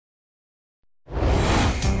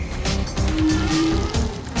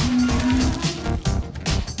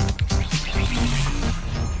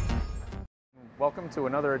Welcome to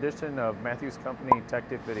another edition of Matthews Company Tech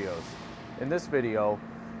Tip Videos. In this video,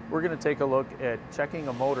 we're going to take a look at checking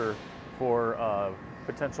a motor for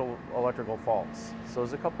potential electrical faults. So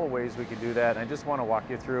there's a couple of ways we can do that. I just want to walk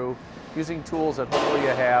you through using tools that hopefully you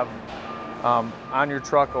have on your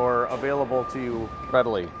truck or available to you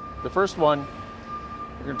readily. The first one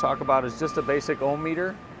we're going to talk about is just a basic ohm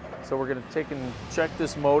meter. So we're going to take and check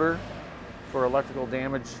this motor for electrical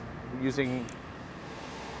damage using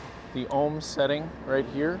the ohm setting right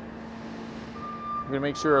here. We're going to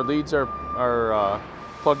make sure our leads are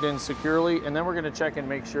plugged in securely, and then we're going to check and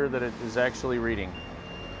make sure that it is actually reading.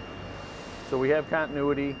 So we have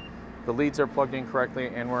continuity, the leads are plugged in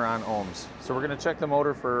correctly, and we're on ohms. So we're going to check the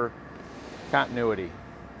motor for continuity.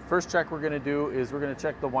 First check we're going to do is we're going to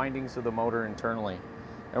check the windings of the motor internally,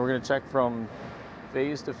 and we're going to check from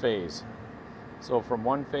phase to phase. So from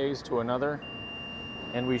one phase to another,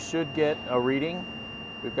 and we should get a reading.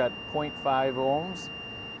 We've got 0.5 ohms,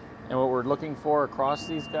 and what we're looking for across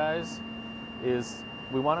these guys is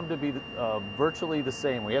we want them to be virtually the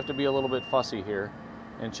same. We have to be a little bit fussy here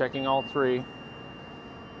and checking all three.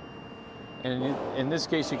 And in this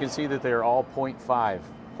case, you can see that they're all 0.5.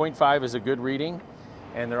 0.5 is a good reading,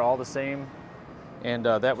 and they're all the same. And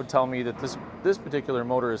that would tell me that this particular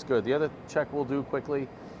motor is good. The other check we'll do quickly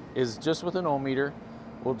is just with an ohm meter.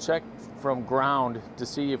 We'll check from ground to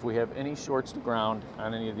see if we have any shorts to ground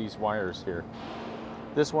on any of these wires here.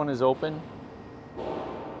 This one is open,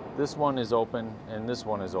 this one is open, and this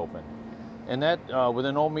one is open. And that with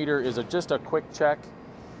an ohm meter is just a quick check,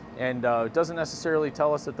 and it doesn't necessarily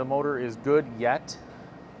tell us that the motor is good yet,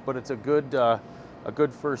 but it's a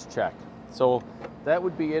good first check. So that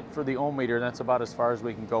would be it for the ohm meter, and that's about as far as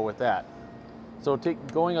we can go with that. So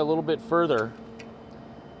going a little bit further,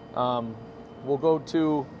 we'll go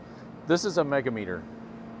to, this is a megameter,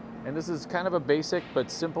 and this is kind of a basic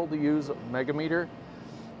but simple to use megameter.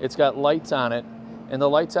 It's got lights on it, and the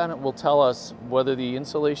lights on it will tell us whether the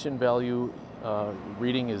insulation value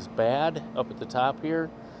reading is bad up at the top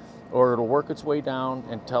here, or it'll work its way down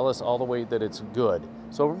and tell us all the way that it's good.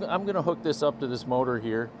 So I'm going to hook this up to this motor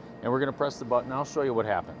here, and we're going to press the button. I'll show you what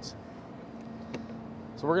happens.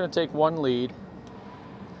 So we're going to take one lead,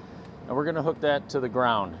 and we're going to hook that to the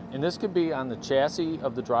ground. And this could be on the chassis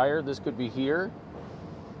of the dryer. This could be here,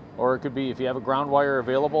 or it could be, if you have a ground wire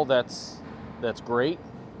available, that's great,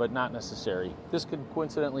 but not necessary. This could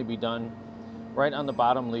coincidentally be done right on the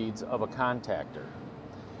bottom leads of a contactor.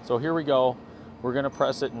 So here we go. We're going to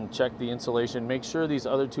press it and check the insulation. Make sure these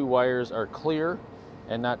other two wires are clear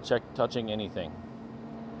and not touching anything.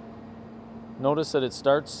 Notice that it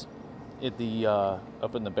starts at the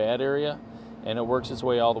up in the bad area, and it works its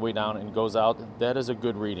way all the way down and goes out. That is a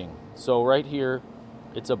good reading. So right here,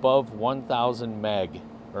 it's above 1,000 meg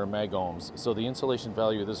or meg ohms. So the insulation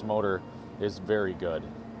value of this motor is very good.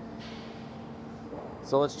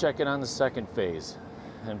 So let's check it on the second phase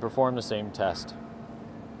and perform the same test.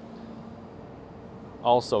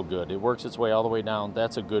 Also good. It works its way all the way down.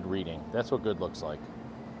 That's a good reading. That's what good looks like.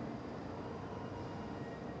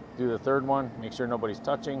 Do the third one, make sure nobody's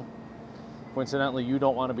touching. Coincidentally, you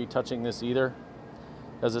don't want to be touching this either,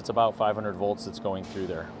 because it's about 500 volts that's going through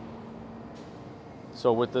there.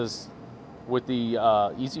 So with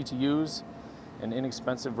the easy to use and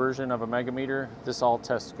inexpensive version of a megameter, this all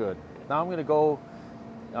tests good. Now I'm going to go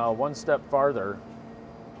one step farther,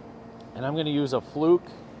 and I'm going to use a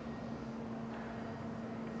Fluke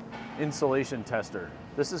insulation tester.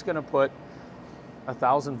 This is going to put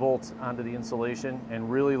 1,000 volts onto the insulation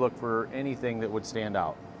and really look for anything that would stand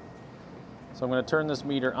out. So I'm going to turn this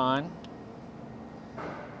meter on. I'm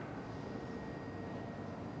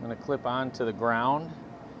going to clip on to the ground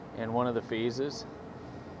and one of the phases.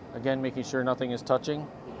 Again, making sure nothing is touching.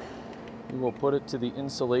 We will put it to the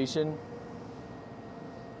insulation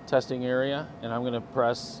testing area, and I'm going to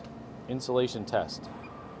press insulation test.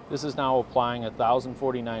 This is now applying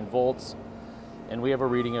 1,049 volts, and we have a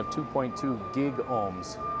reading of 2.2 gig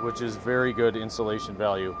ohms, which is very good insulation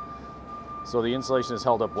value. So the insulation is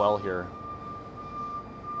held up well here.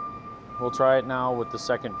 We'll try it now with the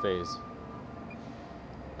second phase.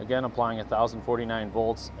 Again, applying 1,049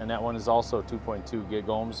 volts, and that one is also 2.2 gig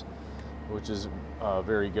ohms, which is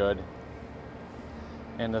very good.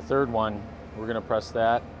 And the third one, we're going to press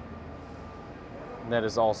that, and that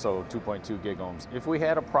is also 2.2 gig ohms. If we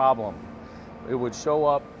had a problem, it would show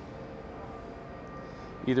up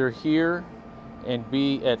either here and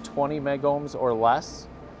be at 20 meg ohms or less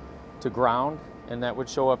to ground, and that would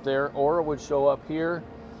show up there, or it would show up here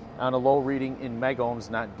on a low reading in meg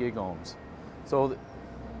ohms, not gig ohms. So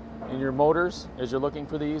in your motors, as you're looking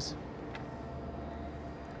for these,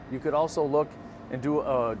 you could also look and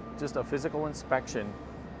do just a physical inspection.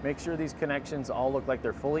 Make sure these connections all look like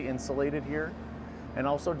they're fully insulated here, and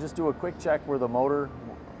also just do a quick check where the motor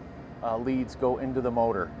leads go into the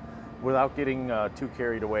motor without getting too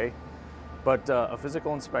carried away. But a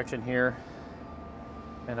physical inspection here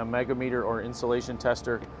and a megameter or insulation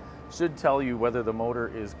tester should tell you whether the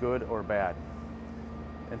motor is good or bad.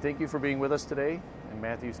 And thank you for being with us today in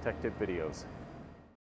Matthew's Tech Tip Videos.